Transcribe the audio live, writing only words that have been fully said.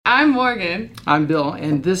I'm Morgan. I'm Bill,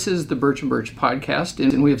 and this is the Birch and Birch podcast,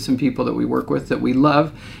 and we have some people that we work with that we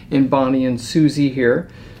love, in Bonnie and Susie here.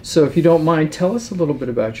 So if you don't mind, tell us a little bit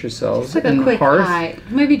about yourselves. Just like a quick Hearth, hi.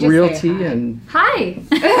 Maybe just Realty, say hi. and Hi.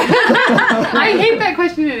 I hate that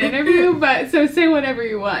question in an interview, but so say whatever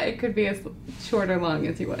you want. It could be as short or long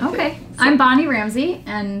as you want. Okay. I'm Bonnie Ramsey,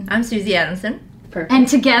 and I'm Susie Adamson. Perfect. and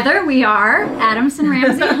together we are Adamson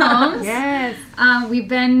Ramsey Homes. Yes. We've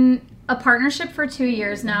been a partnership for 2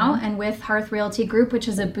 years now, and with Hearth Realty Group, which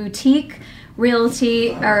is a boutique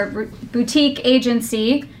realty or boutique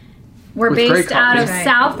agency. We're With great based out of coffee. Right.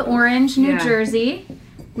 South Orange, New Yeah. Jersey.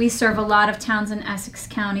 We serve a lot of towns in Essex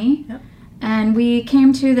County. Yep. And we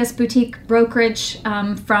came to this boutique brokerage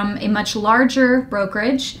from a much larger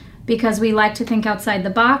brokerage because we like to think outside the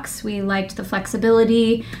box. We liked the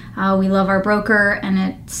flexibility. We love our broker, and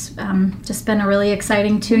it's just been a really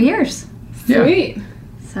exciting 2 years. Yeah. Sweet.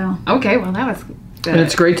 So Okay, well that was good. And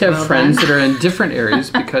it's great to have Well friends done. that are in different areas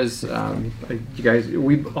because you guys,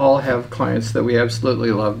 we all have clients that we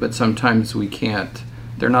absolutely love, but sometimes we can't.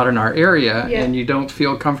 They're not in our area, Yeah. and you don't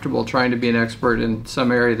feel comfortable trying to be an expert in some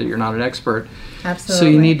area that you're not an expert. Absolutely. So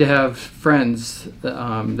you need to have friends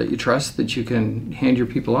that you trust that you can hand your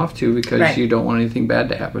people off to because Right. you don't want anything bad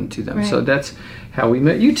to happen to them. Right. So that's how we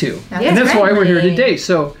met you two. That's and that's why we're here right. today.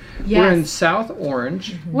 So we're Yes. in South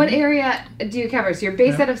Orange. What area do you cover? So you're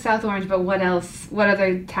based out of South Orange, but what else? What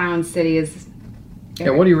other town, city is?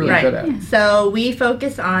 Yeah, what are you really Right. good at? So we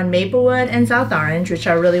focus on Maplewood and South Orange, which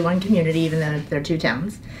are really one community, even though they're two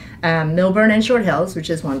towns. Milburn and Short Hills, which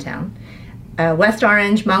is one town. West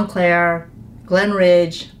Orange, Montclair, Glen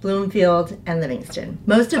Ridge, Bloomfield, and Livingston.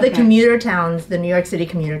 Most of the Okay. commuter towns, the New York City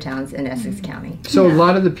commuter towns in Essex County. So a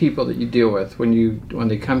lot of the people that you deal with when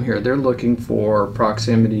they come here, they're looking for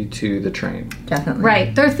proximity to the train. Definitely.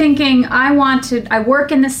 right, they're thinking, I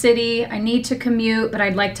work in the city, I need to commute, but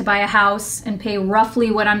I'd like to buy a house and pay roughly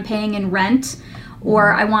what I'm paying in rent.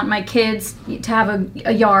 Or I want my kids to have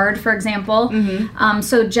a yard, for example.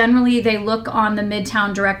 So generally they look on the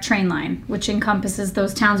Midtown Direct train line, which encompasses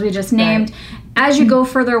those towns we just named. As you go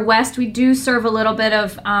further west, we do serve a little bit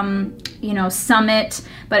of, Summit.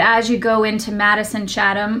 But as you go into Madison,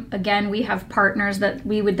 Chatham, again, we have partners that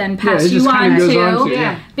we would then pass it just you on kind of goes on to. to,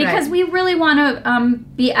 Yeah. Because we really want to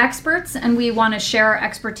be experts, and we want to share our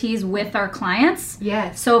expertise with our clients.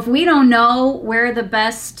 Yes. So if we don't know where the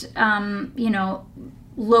best,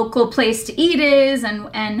 local place to eat is,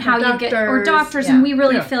 and how you get, or doctors, doctors, yeah. and we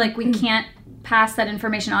really Yeah. feel like we can't pass that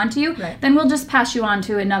information on to you, Right. then we'll just pass you on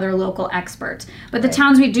to another local expert. But the Right.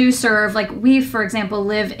 towns we do serve, like we, for example,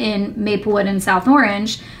 live in Maplewood and South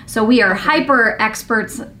Orange, so we are hyper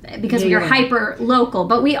experts because we are Yeah. hyper local,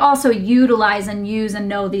 but we also utilize and use and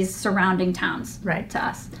know these surrounding towns Right. to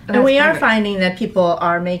us. And we are perfect. finding that people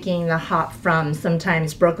are making the hop from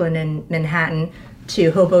sometimes Brooklyn and Manhattan to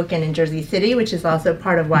Hoboken and Jersey City, which is also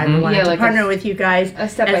part of why we wanted Yeah, to like partner with you guys a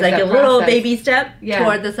as step-by-step like a little process. baby step Yeah.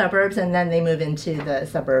 toward the suburbs, and then they move into the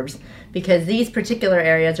suburbs because these particular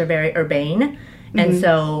areas are very urbane. And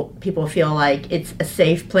so people feel like it's a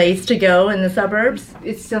safe place to go in the suburbs.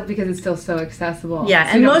 It's still because it's still so accessible. Yeah,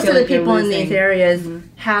 So and you don't most feel of the like you're people in these losing. areas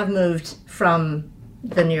have moved from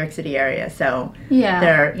the New York City area, so Yeah.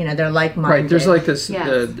 they're like-minded. Right. There's like this.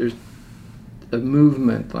 Yes. There's a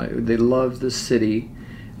movement. Like they love the city,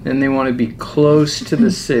 then they want to be close to the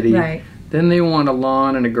city. Right. Then they want a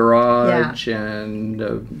lawn and a garage and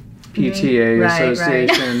a PTA Right, right.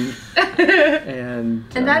 association.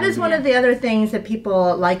 And that is one of the other things that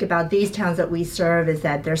people like about these towns that we serve is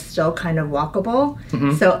that they're still kind of walkable.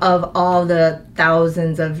 So of all the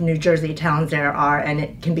thousands of New Jersey towns there are, and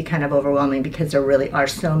it can be kind of overwhelming because there really are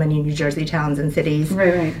so many New Jersey towns and cities.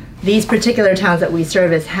 Right. These particular towns that we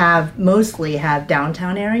service mostly have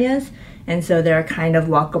downtown areas, and so they're kind of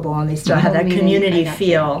walkable and they still have that Meaning, community I got you.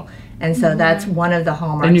 feel. And so that's one of the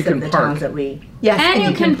hallmarks And you of can the park. towns that we And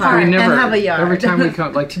you can park. we and never have a yard. every time we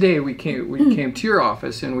come. Like today, we came to your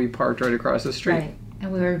office and we parked right across the street. Right.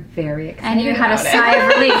 And we were very excited. And you had a about it. sigh of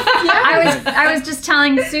relief. I was just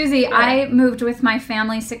telling Susie, I moved with my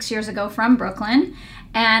family 6 years ago from Brooklyn,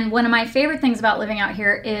 and one of my favorite things about living out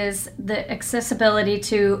here is the accessibility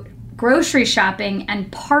to grocery shopping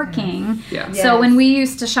and parking. Yeah. So Yes. when we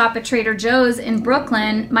used to shop at Trader Joe's in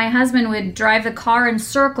Brooklyn, my husband would drive the car in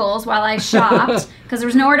circles while I shopped because there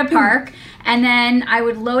was nowhere to park. And then I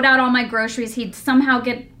would load out all my groceries. He'd somehow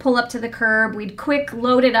pull up to the curb. We'd quick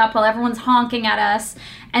load it up while everyone's honking at us.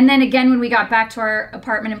 And then again, when we got back to our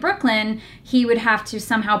apartment in Brooklyn, he would have to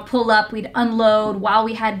somehow pull up. We'd unload while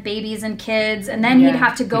we had babies and kids. And then he'd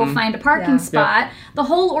have to go find a parking spot. Yep. The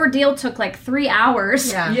whole ordeal took like 3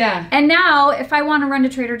 hours. Yeah. And now, if I want to run to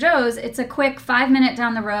Trader Joe's, it's a quick 5-minute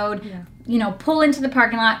down the road. Yeah. You know, pull into the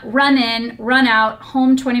parking lot, run in, run out,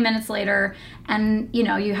 home 20 minutes later. And, you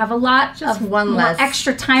know, you have a lot just of one less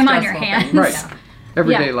extra time on your hands. Right. Yeah.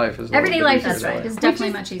 Everyday life is is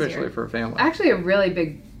definitely much easier. Especially for a family. Actually, a really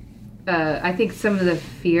big, I think some of the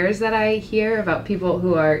fears that I hear about people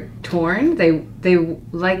who are torn, they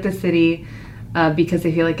like the city because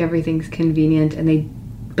they feel like everything's convenient,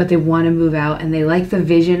 but they want to move out, and they like the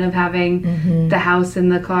vision of having the house and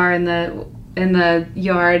the car and the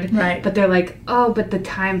yard. Right. But they're like, oh, but the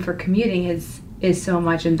time for commuting is so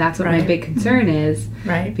much, and that's what my big concern is.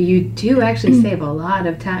 Right. But you do actually save a lot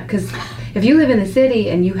of time, because if you live in the city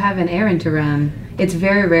and you have an errand to run, it's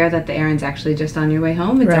very rare that the errand's actually just on your way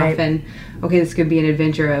home. It's often, okay, this could be an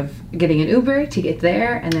adventure of getting an Uber to get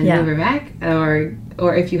there and then Uber back, or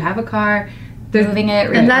if you have a car, moving it.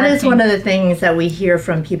 And that is one of the things that we hear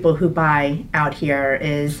from people who buy out here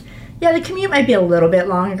is, the commute might be a little bit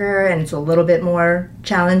longer and it's a little bit more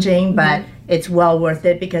challenging, but it's well worth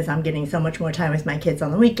it because I'm getting so much more time with my kids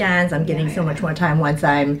on the weekends. I'm getting so much more time once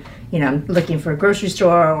I'm looking for a grocery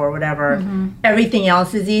store or whatever. Everything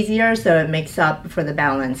else is easier, so it makes up for the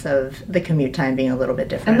balance of the commute time being a little bit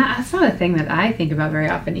different. And that's not a thing that I think about very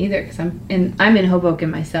often either, because I'm in Hoboken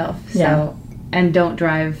myself, and don't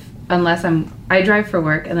drive unless I drive for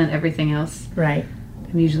work, and then everything else. Right.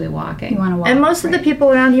 I'm usually walking. You want to walk. And most of the people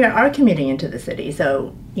around here are commuting into the city.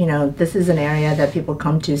 So, this is an area that people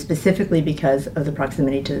come to specifically because of the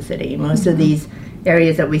proximity to the city. Most of these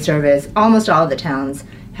areas that we service, almost all of the towns,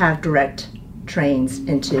 have direct trains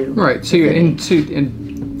into Right. So you're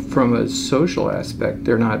from a social aspect,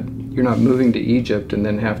 you're not moving to Egypt and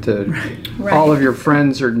then have to all of your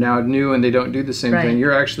friends are now new and they don't do the same thing.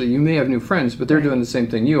 You may have new friends, but they're doing the same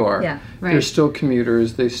thing you are. Yeah. They're still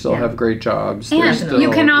commuters, they still have great jobs. And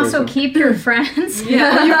you can also keep your friends from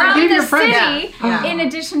the city in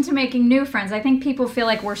addition to making new friends. I think people feel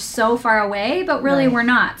like we're so far away, but really we're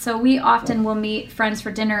not. So we often will meet friends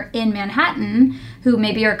for dinner in Manhattan who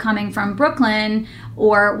maybe are coming from Brooklyn,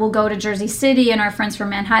 or we'll go to Jersey City and our friends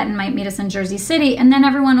from Manhattan might meet us in Jersey City, and then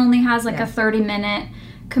everyone only has like a 30-minute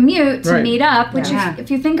commute to meet up, which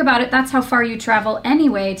if you think about it, that's how far you travel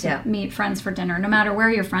anyway to meet friends for dinner, no matter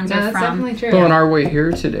where your friends are that's from. Definitely true. Well, on our way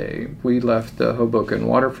here today, we left the Hoboken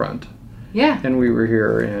waterfront. Yeah. And we were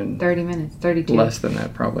here in 30 minutes, 32. Less than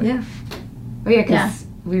that, probably. Yeah. Oh, yeah, because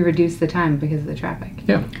we reduced the time because of the traffic.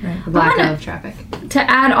 Yeah. The lack of traffic. To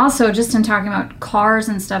add also, just in talking about cars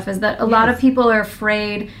and stuff, is that a lot of people are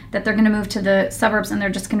afraid that they're going to move to the suburbs and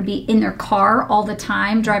they're just going to be in their car all the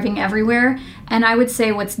time, driving everywhere. And I would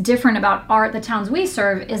say what's different about the towns we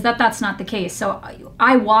serve is that that's not the case. So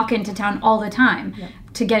I walk into town all the time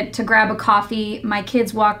to grab a coffee. My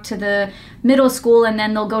kids walk to the middle school and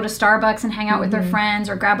then they'll go to Starbucks and hang out with their friends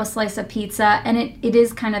or grab a slice of pizza. And it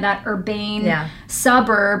is kind of that urbane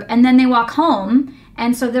suburb. And then they walk home.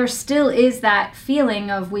 And so there still is that feeling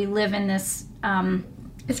of we live in this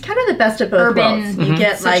it's kind of the best of both worlds. You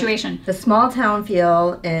get situation. Like the small town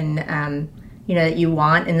feel and that you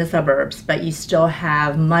want in the suburbs, but you still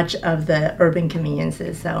have much of the urban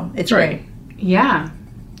conveniences. So it's great. Yeah.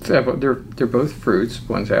 They're both fruits.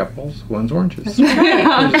 One's apples, one's oranges. That's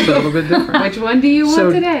right. It's a little bit different. Which one do you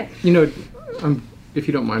want today? If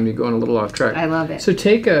you don't mind me going a little off track. I love it. So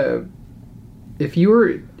if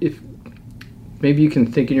maybe you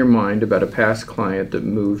can think in your mind about a past client that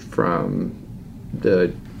moved from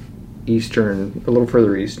the a little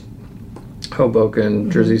further east, Hoboken,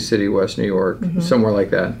 Jersey City, West New York, somewhere like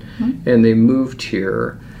that, and they moved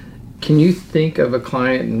here. Can you think of a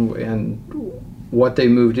client and what they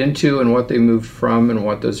moved into and what they moved from and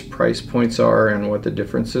what those price points are and what the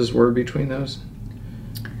differences were between those?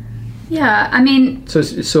 Yeah, I mean... So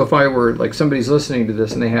if I were, like, somebody's listening to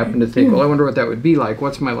this and they happen to think, well, I wonder what that would be like.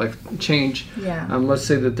 What's my life change? Yeah. Let's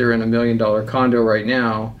say that they're in $1 million condo right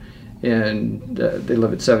now and they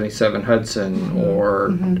live at 77 Hudson or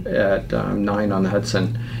at 9 on the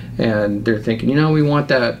Hudson. And they're thinking, we want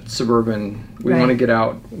that suburban. We want to get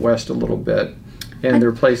out west a little bit. And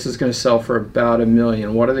their place is going to sell for about $1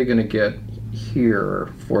 million. What are they going to get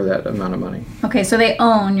here for that amount of money? Okay, so they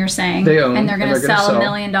own, you're saying. They own. And they're going to sell $1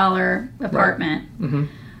 million apartment. Right.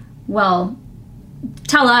 Well,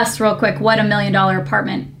 tell us real quick what $1 million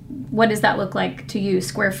apartment what does that look like to you?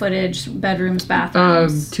 Square footage, bedrooms,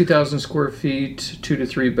 bathrooms? 2,000 square feet, 2 to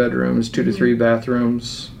 3 bedrooms, 2 to 3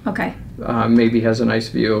 bathrooms. Okay. Maybe has a nice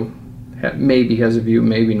view. Maybe has a view,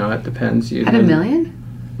 maybe not. Depends. At $1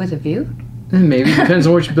 million with a view? And maybe depends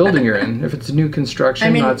on which building you're in. If it's new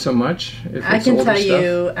construction, not so much. If I it's can older tell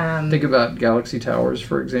stuff, you. think about Galaxy Towers,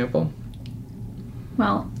 for example.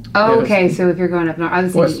 Well, Oh, Yeah, okay. So if you're going up north, I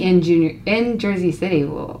was West. thinking in Jersey City.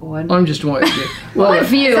 What? I'm just one. what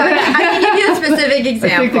view? So I can give you a specific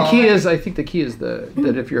example. I think the key is that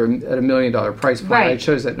if you're at $1 million price point, Right. I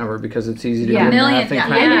chose that number because it's easy to Yeah. do Million, math and yeah.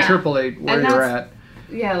 kind of Yeah. interpolate where And you're that's- at.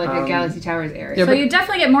 Yeah, like a Galaxy Towers area. yeah, So but- you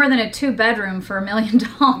definitely get more than a 2-bedroom for $1 million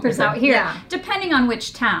out here, Yeah. depending on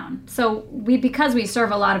which town. So because we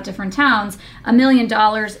serve a lot of different towns, $1 million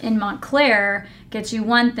in Montclair gets you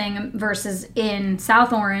one thing versus in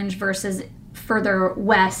South Orange versus further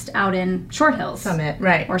west out in Short Hills. Summit,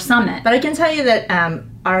 right. Or Summit. But I can tell you that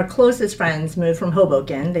our closest friends moved from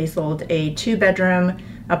Hoboken. They sold a 2-bedroom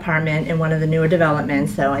apartment in one of the newer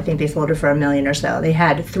developments. So I think they sold it for $1 million or so. They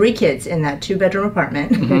had 3 kids in that 2-bedroom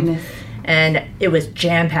apartment. Goodness. And it was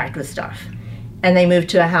jam-packed with stuff. And they moved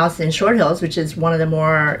to a house in Short Hills, which is one of the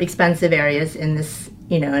more expensive areas in this,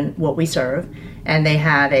 in what we serve. And they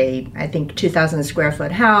had I think 2,000 square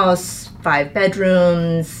foot house, 5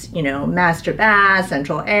 bedrooms, master bath,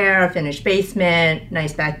 central air, finished basement,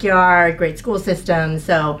 nice backyard, great school system.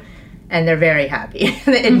 So, and they're very happy.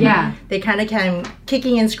 Yeah. They kind of came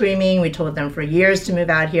kicking and screaming. We told them for years to move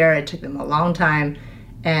out here. It took them a long time.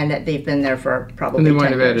 And they've been there for probably And they 10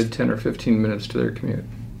 might have years. added 10 or 15 minutes to their commute.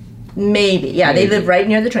 Maybe, yeah. Maybe. They live right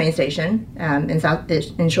near the train station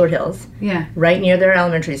in Short Hills, Yeah. right near their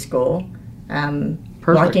elementary school,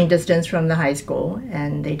 Perfect. walking distance from the high school,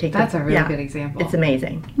 and they take. That's a really good example. It's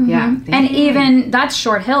amazing. Yeah. And even that's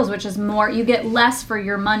Short Hills, which is more, you get less for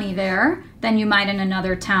your money there than you might in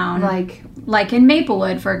another town. Like in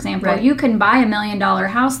Maplewood, for example, Right. you can buy $1 million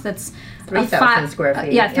house that's 3,000 square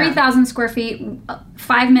feet. Yeah, 3,000 square feet,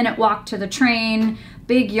 5-minute walk to the train,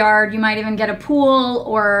 big yard. You might even get a pool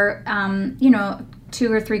or,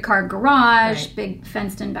 2 or 3 car garage, Right. big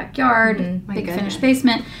fenced in backyard, My big goodness. finished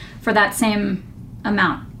basement for that same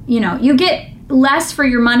amount. You get less for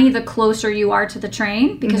your money the closer you are to the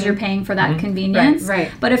train because you're paying for that convenience. Right.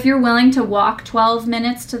 But if you're willing to walk 12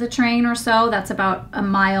 minutes to the train or so, that's about a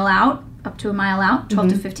mile out, up to a mile out, 12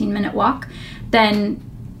 to 15 minute walk, then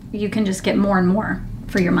you can just get more and more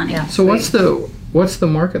for your money. Yeah. So what's the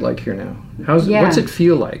market like here now? Yeah. What's it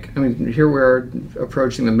feel like? I mean, here we're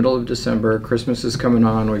approaching the middle of December. Christmas is coming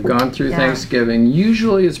on. We've gone through Yeah. Thanksgiving.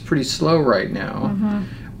 Usually it's pretty slow right now.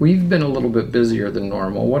 We've been a little bit busier than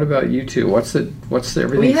normal. What about you two? What's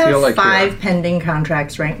everything We have feel like 5 here? pending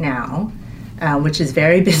contracts right now, which is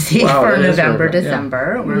very busy Wow, for that is November, very- yeah.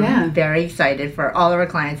 December. We're Yeah. very excited for all of our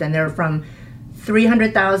clients, and they're from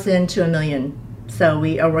 300,000 to $1 million. So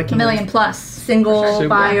we are working $1 million with plus. single Super.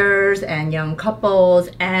 buyers and young couples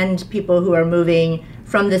and people who are moving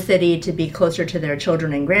from the city to be closer to their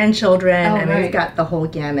children and grandchildren. Oh, I mean, right. we've got the whole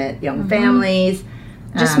gamut, young families.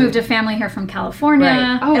 Just moved a family here from California.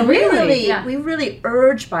 Right. Oh, and really? Yeah. we really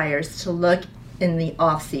urge buyers to look in the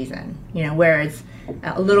off season, where it's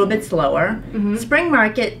a little bit slower. Spring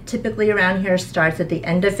market typically around here starts at the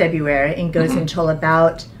end of February and goes until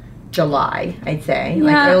about July, I'd say,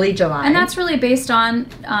 like Yeah. early July. And that's really based on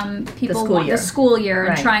people school want year. the school year and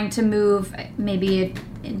Right. trying to move maybe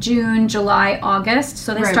in June, July, August.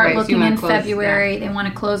 So they Right, start right. So you looking wanna in close, February. They want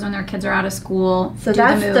to close when their kids are out of school. So do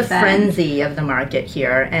that's move the then. frenzy of the market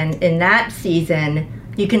here. And in that season,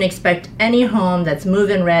 you can expect any home that's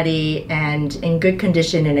move-in ready and in good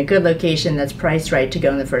condition in a good location that's priced right to go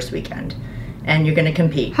in the first weekend. And you're going to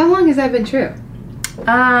compete. How long has that been true?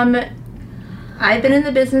 I've been in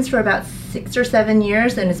the business for about 6 or 7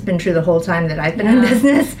 years, and it's been true the whole time that I've been in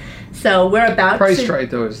business. So we're about Price to, right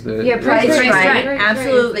though is the price right, right.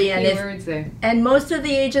 absolutely. It's And the if key words there. And most of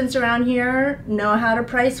the agents around here know how to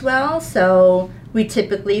price well, so we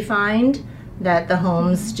typically find that the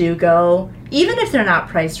homes do go, even if they're not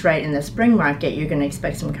priced right in the spring market, you're going to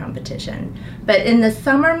expect some competition. But in the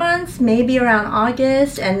summer months, maybe around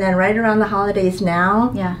August and then right around the holidays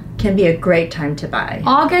now, Yeah. can be a great time to buy.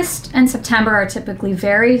 August and September are typically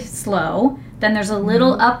very slow. Then there's a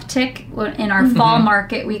little uptick in our fall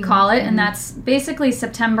market, we call it, and that's basically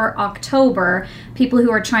September, October. People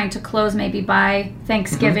who are trying to close maybe by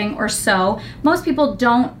Thanksgiving or so. Most people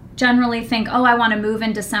don't generally think, oh, I want to move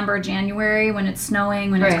in December, January when it's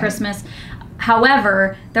snowing, when it's Right. Christmas.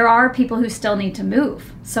 However, there are people who still need to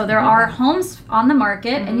move. So there are homes on the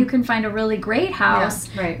market, and you can find a really great house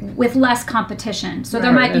with less competition. So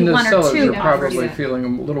there might be one or two And the sellers are offers. probably feeling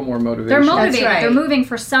a little more motivation. They're motivated. right. They're moving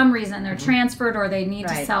for some reason. They're transferred, or they need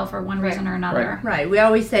to Right. sell for one reason or another. Right. We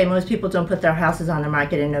always say most people don't put their houses on the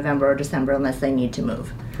market in November or December unless they need to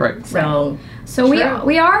move. Right. So So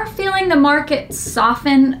we are feeling the market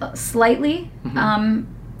soften slightly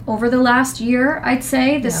over the last year. I'd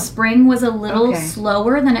say the spring was a little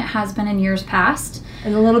slower than it has been in years past.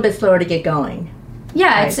 and a little bit slower to get going. Yeah,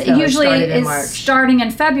 Right, it's so it usually started in is March. starting in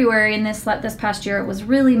February, and this past year it was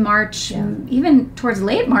really March, even towards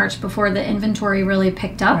late March before the inventory really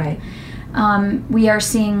picked up. Right. We are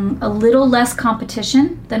seeing a little less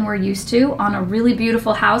competition than we're used to on a really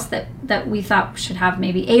beautiful house that we thought should have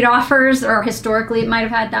maybe 8 offers, or historically it might have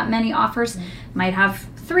had that many offers, might have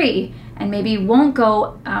 3, and maybe won't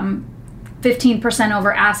go 15%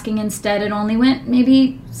 over asking. Instead, it only went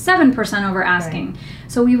maybe 7% over asking.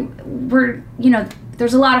 So we're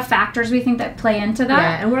there's a lot of factors we think that play into that.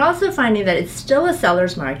 Yeah, and we're also finding that it's still a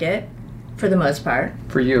seller's market for the most part.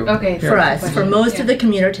 For you. Okay. For us, for most of the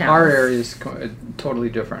commuter towns. Our area is totally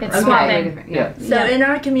different. It's right? swapping. Different. Yeah. So in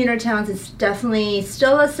our commuter towns, it's definitely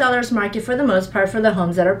still a seller's market for the most part for the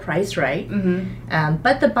homes that are priced right.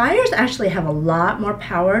 But the buyers actually have a lot more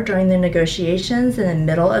power during the negotiations in the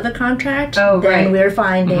middle of the contract than we're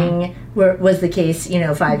finding was the case,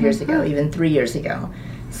 5 years ago, even 3 years ago.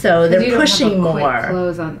 So they're pushing more.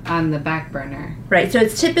 Close on the back burner. Right. So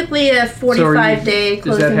it's typically a 45-day closing period.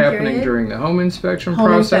 Is that happening period. during the home inspection Home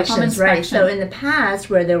process? inspections, right. So in the past,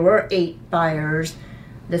 where there were 8 buyers,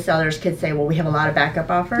 the sellers could say, well, we have a lot of backup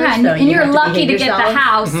offers. Yeah, and, so and you're have lucky to behave get the yourself.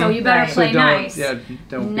 house, so you better Right. play So don't- nice. Yeah,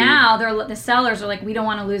 don't Now the sellers are like, we don't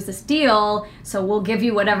want to lose this deal, so we'll give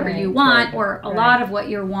you whatever Right. you want, Right. or a lot of what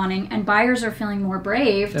you're wanting. And buyers are feeling more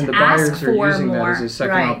brave And to the ask buyers are for using more. that as a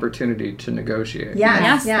second Right. opportunity to negotiate.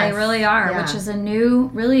 Yes, Yes, they really are, Yeah. which is a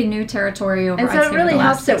really new territory over And so I'd it say, really the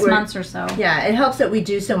helps last that 6 we're- months or so. Yeah, it helps that we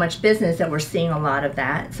do so much business that we're seeing a lot of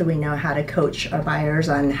that. So we know how to coach our buyers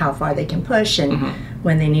on how far they can push and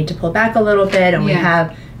when they need to pull back a little bit. And we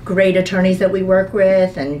have great attorneys that we work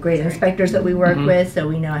with and great inspectors that we work with, so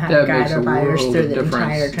we know how to That guide makes our a buyers world through of the difference.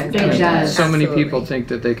 entire It transaction. does. So many Absolutely. people think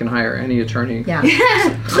that they can hire any attorney. Yeah.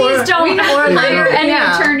 Please don't hire any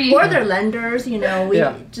attorney. Or their lenders, we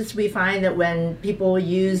Yeah. we find that when people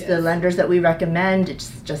use the lenders that we recommend,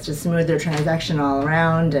 it's just a smoother transaction all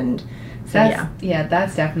around, and so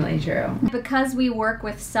That's definitely true. Because we work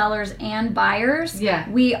with sellers and buyers, Yeah.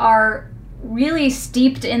 we are really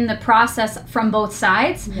steeped in the process from both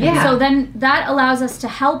sides. Yeah. So then that allows us to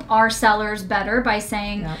help our sellers better by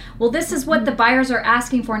saying, well, this is what the buyers are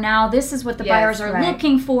asking for now. This is what the buyers are right.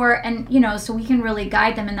 looking for. And, so we can really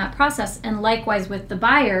guide them in that process. And likewise with the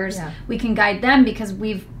buyers, we can guide them because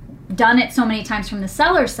we've done it so many times from the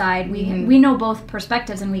seller side. We know both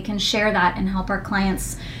perspectives, and we can share that and help our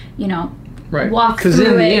clients, Right. walk Because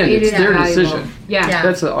through in the it. end, It it's is their valuable. decision. Yeah.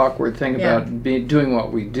 That's the awkward thing about doing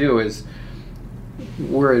what we do is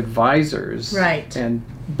we're advisors. Right.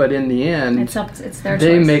 But in the end, It's their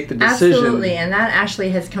they choice. make the decision. Absolutely, and that actually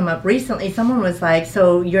has come up recently. Someone was like,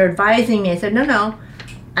 so you're advising me. I said, no,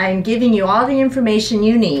 I'm giving you all the information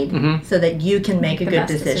you need so that you can make a the good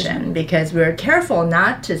best decision. Because we're careful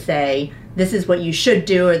not to say, this is what you should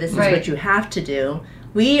do or this is Right. what you have to do.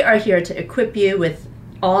 We are here to equip you with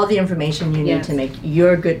all the information you need Yes. to make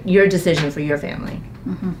your decision for your family.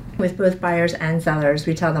 With both buyers and sellers,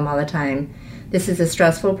 we tell them all the time, this is a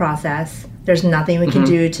stressful process. There's nothing we can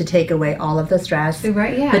do to take away all of the stress.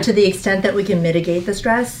 Right, yeah. But to the extent that we can mitigate the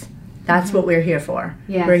stress, that's what we're here for.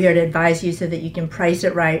 Yes. We're here to advise you so that you can price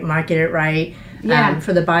it right, market it right. Yeah.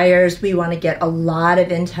 For the buyers, we want to get a lot of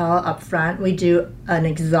intel up front. We do an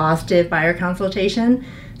exhaustive buyer consultation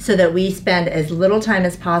so that we spend as little time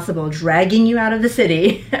as possible dragging you out of the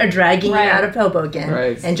city or dragging Right. you out of Hoboken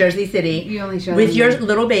Right. and Jersey City You only show with them your the-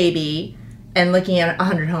 little baby and looking at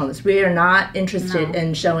 100 homes. We are not interested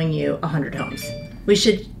in showing you 100 homes. We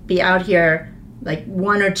should be out here like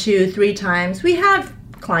 1 or 2, 3 times. We have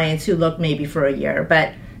clients who look maybe for a year, but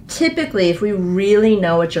typically if we really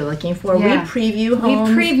know what you're looking for, Yeah. we preview homes.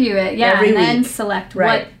 We preview it, every and then week. select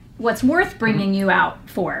Right. what's worth bringing you out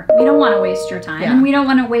for. We don't want to waste your time, Yeah. and we don't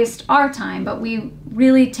want to waste our time, but we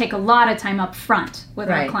really take a lot of time up front with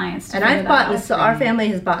our clients. To And figure I've that bought out. and so our family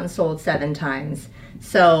has bought and sold 7 times.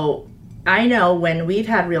 So I know when we've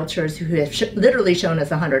had realtors who have literally shown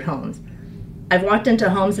us 100 homes. I've walked into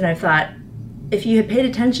homes and I've thought, if you had paid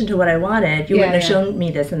attention to what I wanted, you wouldn't have shown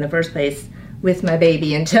me this in the first place with my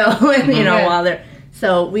baby until while they're.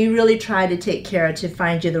 So we really try to take care to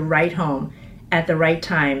find you the right home at the right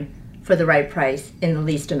time for the right price in the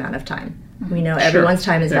least amount of time. We know everyone's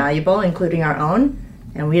time is valuable, including our own,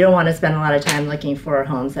 and we don't want to spend a lot of time looking for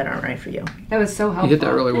homes that aren't right for you. That was so helpful. You hit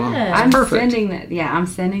that really well. Yeah. I'm Perfect. sending that. Yeah, I'm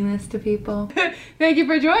sending this to people. Thank you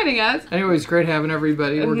for joining us. Anyway, it's great having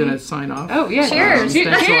everybody. We're going to sign off. Oh, yeah. Cheers.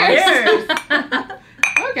 Thanks a lot.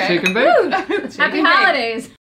 Okay. Shake and bake. Happy holidays.